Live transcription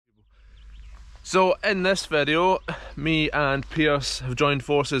So in this video, me and Piers have joined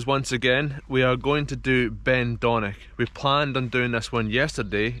forces once again. We are going to do Ben Donich. We planned on doing this one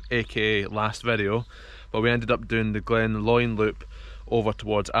yesterday, aka last video, but we ended up doing the Glen Loyne loop over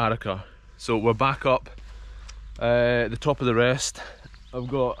towards Arica. So we're back up the top of the rest. I've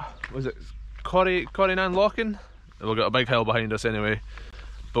got, was it Corrynan Lochin? We've got a big hill behind us anyway.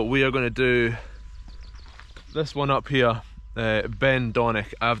 But we are going to do this one up here. Ben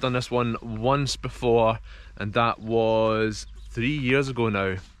Donich. I've done this one once before, and that was 3 years ago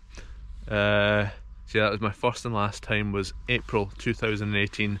now. So yeah, that was my first and last time, was April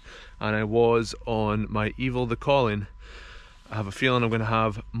 2018, and I was on my Evil the Calling. I have a feeling I'm going to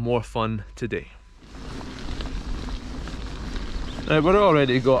have more fun today. Now we've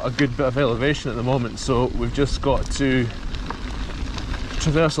already got a good bit of elevation at the moment, so we've just got to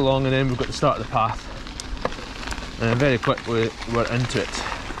traverse along and then we've got to start the path. And very quickly we're into it.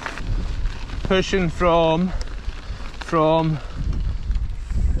 Pushing from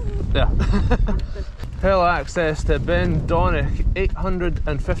there. Hill access to Ben Donich,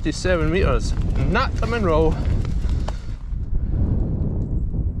 857 metres. Not a Monroe.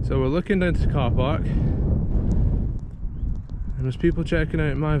 So we're looking down to the car park. And there's people checking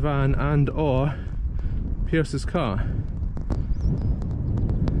out my van and or Pierce's car.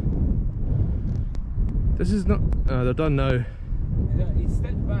 This is not... oh, they're done now. He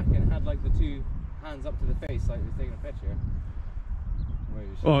stepped back and had like the two hands up to the face like he was taking a picture.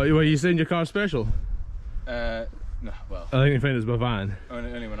 Oh, were you saying your car's special? No, well... I think they find it's my van.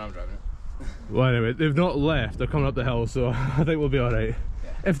 Only when I'm driving it. Well anyway, they've not left, they're coming up the hill, so I think we'll be alright. Yeah.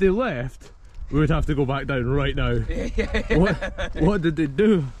 If they left, we would have to go back down right now. What did they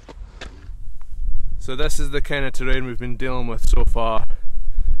do? So this is the kind of terrain we've been dealing with so far.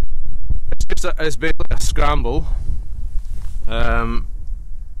 It's basically a scramble. Yeah,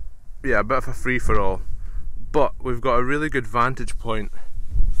 a bit of a free-for-all. But we've got a really good vantage point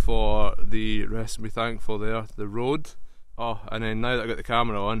for the rest of me thankful there, the road. Oh, and then now that I've got the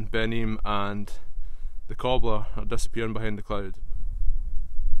camera on, Benim and the cobbler are disappearing behind the cloud.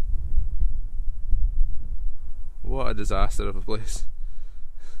 What a disaster of a place.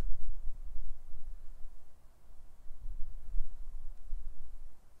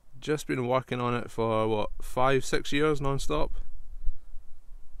 Just been working on it for what, 5-6 years non-stop.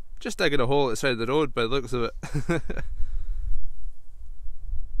 Just digging a hole at the side of the road by the looks of it.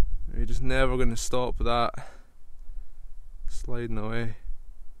 You're just never going to stop that sliding away.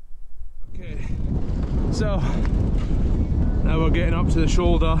 Okay, so now we're getting up to the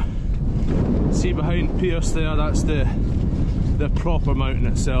shoulder. See behind Pierce there, that's the proper mountain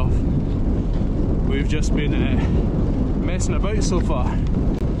itself. We've just been messing about so far.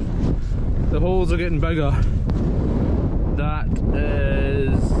 The holes are getting bigger. That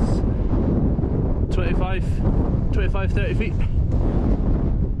is 25-30 feet.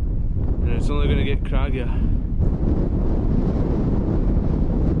 And it's only going to get craggier.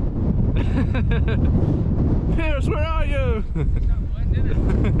 Pierce, where are you?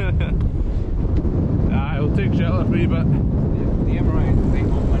 It'll take shelter for you, but the MRI thing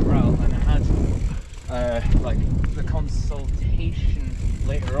went well, and I had like the consultation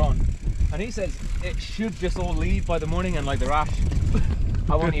later on. And he says it should just all leave by the morning, and like the rash,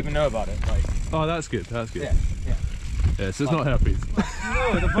 I won't even know about it. Like, oh, that's good. That's good. Yeah, yeah. Yeah, so it's not herpes.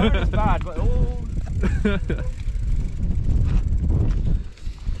 No, the burn is bad, but oh.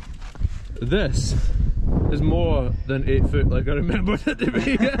 This is more than 8 foot, like I remembered it to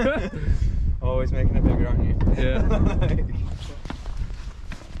be. Always making it bigger, aren't you? Yeah.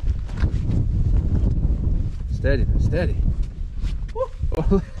 Steady, steady.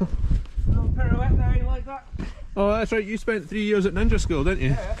 Little pirouette there, you like that? Oh, that's right, you spent 3 years at ninja school, didn't you?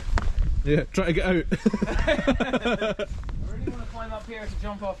 Yeah. Yeah, try to get out. I really want to climb up here to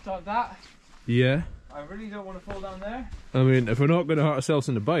jump off top of that. Yeah. I really don't want to fall down there. I mean, if we're not going to hurt ourselves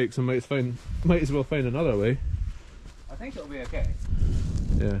on the bikes, we might as well find another way. I think it'll be okay.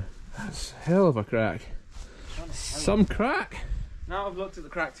 Yeah. That's hell of a crack. Some crack. Now I've looked at the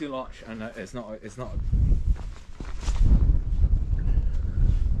crack too much, and it's not.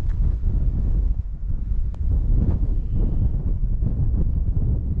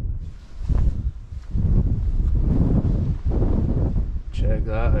 Check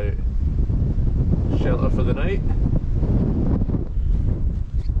that out. Shelter for the night.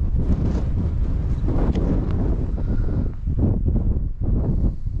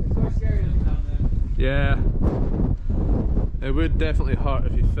 It's so scary looking down there. Yeah. It would definitely hurt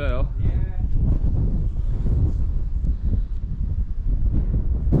if you fell. Yeah.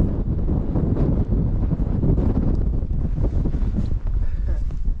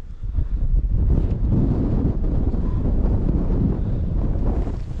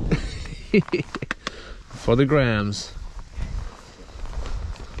 For the grams.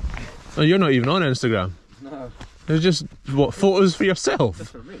 Oh, you're not even on Instagram. No. It's just, what, photos for yourself?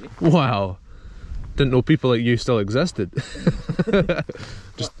 Just for me. Wow. Didn't know people like you still existed.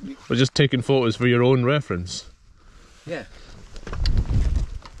 We're just taking photos for your own reference. Yeah.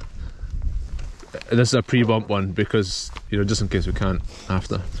 This is a pre-bump one because, you know, just in case we can't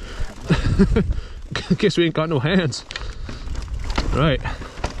after. In case we ain't got no hands. Right.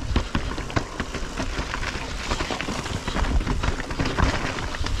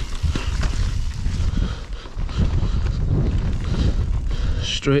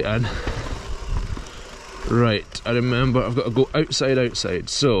 Straight in. Right, I remember I've got to go outside,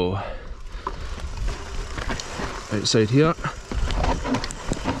 so outside here.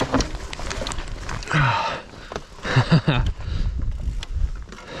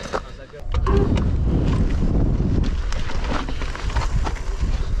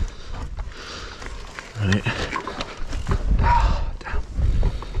 Right. Damn.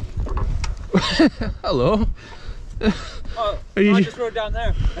 Hello. Oh, I just rode down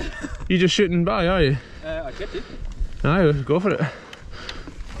there. You just shooting by, are you? I could do. Aye, go for it.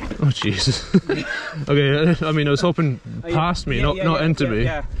 Oh Jesus. Okay, I mean I was hoping past me, not into me.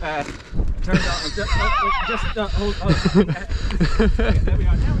 Yeah. Turns out just hold. Okay, there we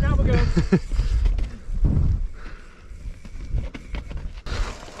are. Now we're going.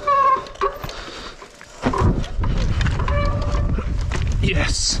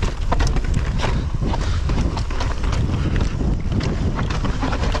 Yes.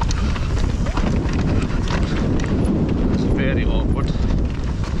 It's very awkward.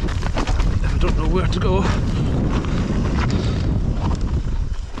 I don't know where to go.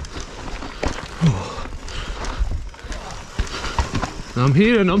 I'm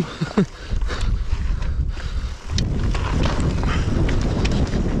hearing them.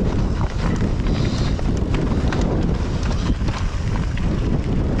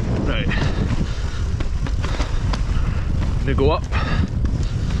 Right. They go up.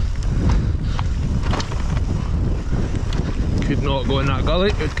 Could not go in that gully,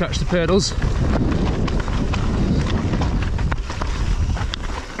 it'd catch the pedals.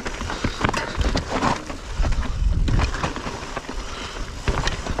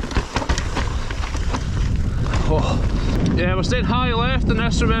 Oh. Yeah, we're staying high left in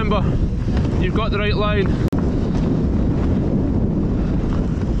this, remember. You've got the right line.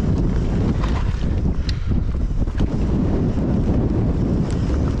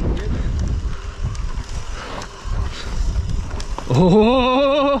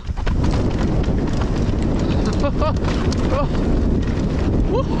 Oh!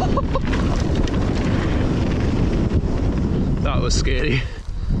 That was scary.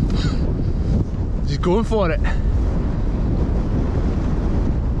 He's going for it.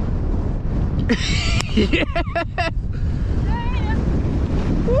 Yeah!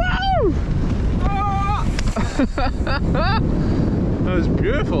 Woo! That was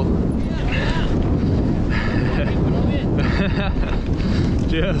beautiful.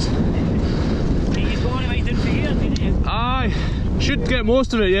 Cheers. Aye, should get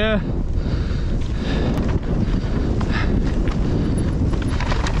most of it, yeah.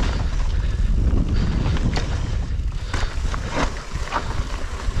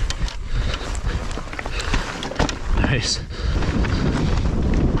 Nice.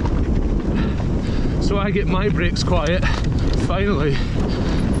 So I get my brakes quiet, finally,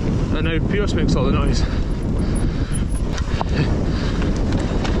 and now Piers makes all the noise.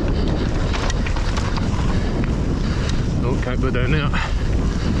 No, can't go down there.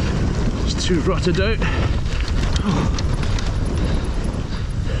 It's too rotted out. Oh.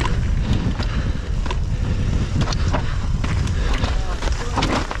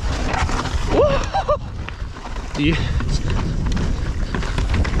 Yes.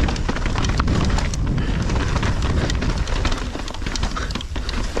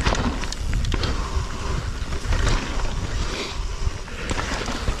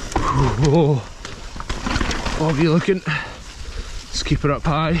 Whoa. Bob, you looking? Let's keep her up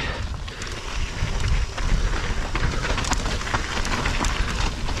high.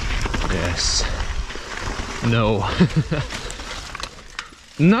 Yes. No.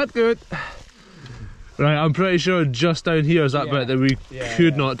 Not good. Right, I'm pretty sure just down here is that bit that we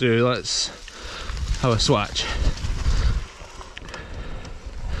could not do. Let's have a swatch.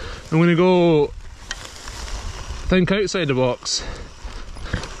 I'm gonna go think outside the box.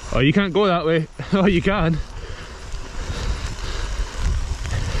 Oh, you can't go that way. Oh, you can.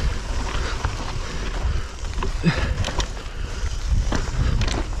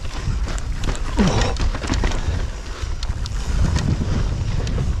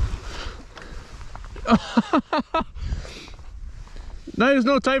 Now's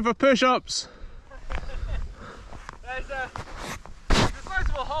no time for push-ups. There's a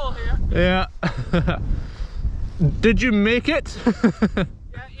sizable hole here. Yeah. Did you make it?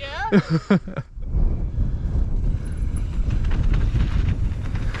 Yeah.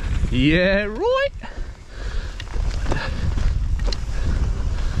 Yeah, right.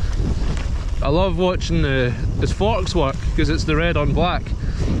 I love watching his forks work because it's the red on black.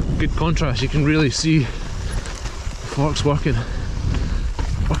 Good contrast, you can really see the forks working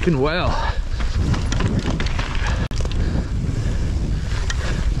well.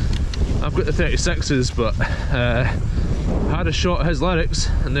 I've got the 36s, but I had a shot at his lyrics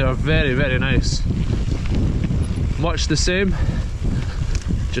and they are very, very nice. Much the same,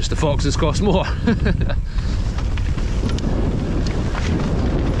 just the Foxes cost more.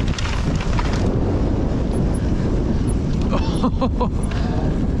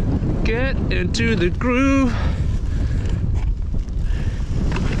 Get into the groove.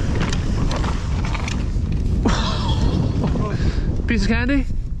 Piece of candy?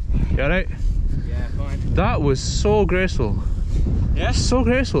 You alright? Yeah, fine. That was so graceful. Yeah? So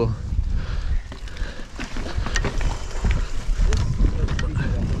graceful.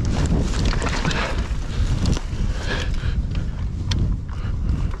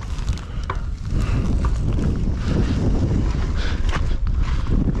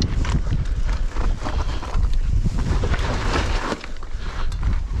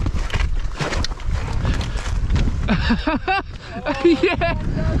 Yeah!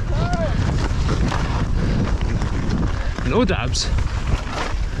 No dabs.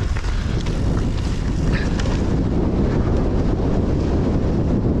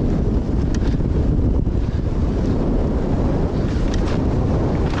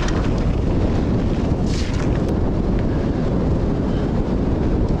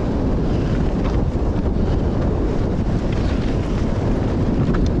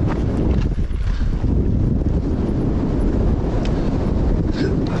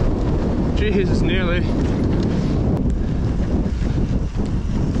 Jesus, nearly.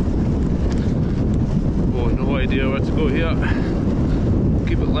 Oh, no idea where to go here.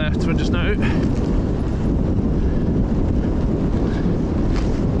 Keep it left for just now.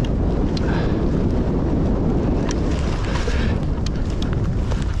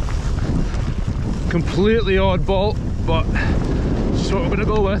 Completely oddball, but that's what we're gonna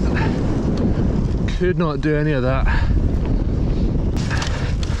go with. Could not do any of that.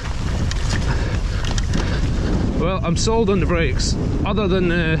 Well, I'm sold on the brakes. Other than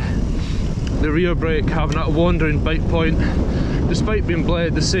the rear brake having that wandering bite point, despite being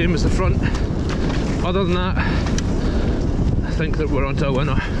bled the same as the front. Other than that, I think that we're onto a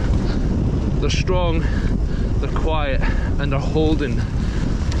winner. They're strong, they're quiet, and they're holding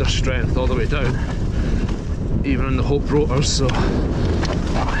their strength all the way down, even in the Hope rotors, so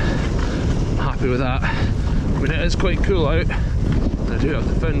I'm happy with that. I mean, it is quite cool out, and I do have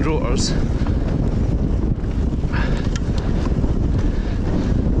the finned rotors.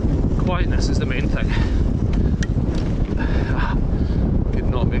 Quietness is the main thing. Could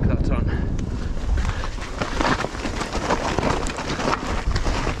not make that turn.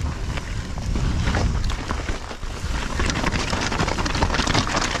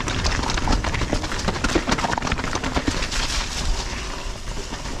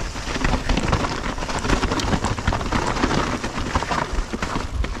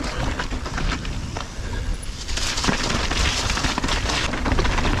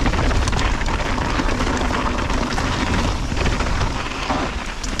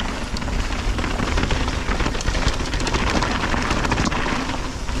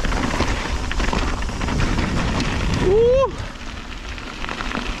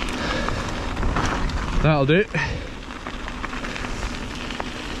 That'll do.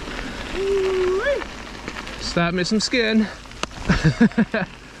 Start me some skin.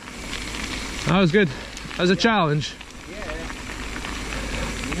 That was good. That was a challenge. Yeah.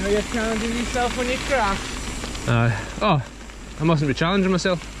 You know you're challenging yourself when you crash. Oh, I mustn't be challenging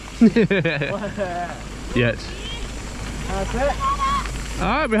myself. Yet. That's it.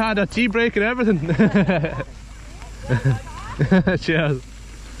 Ah, we had a tea break and everything. Cheers.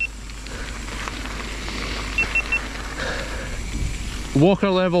 Walker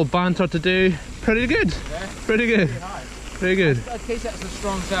level banter today, pretty good. Yeah. Pretty good. Pretty high. Pretty good. I'd case that's a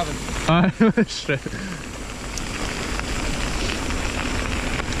strong 7. Straight.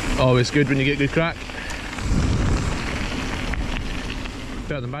 Always good when you get good crack.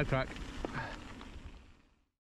 Better than bad crack.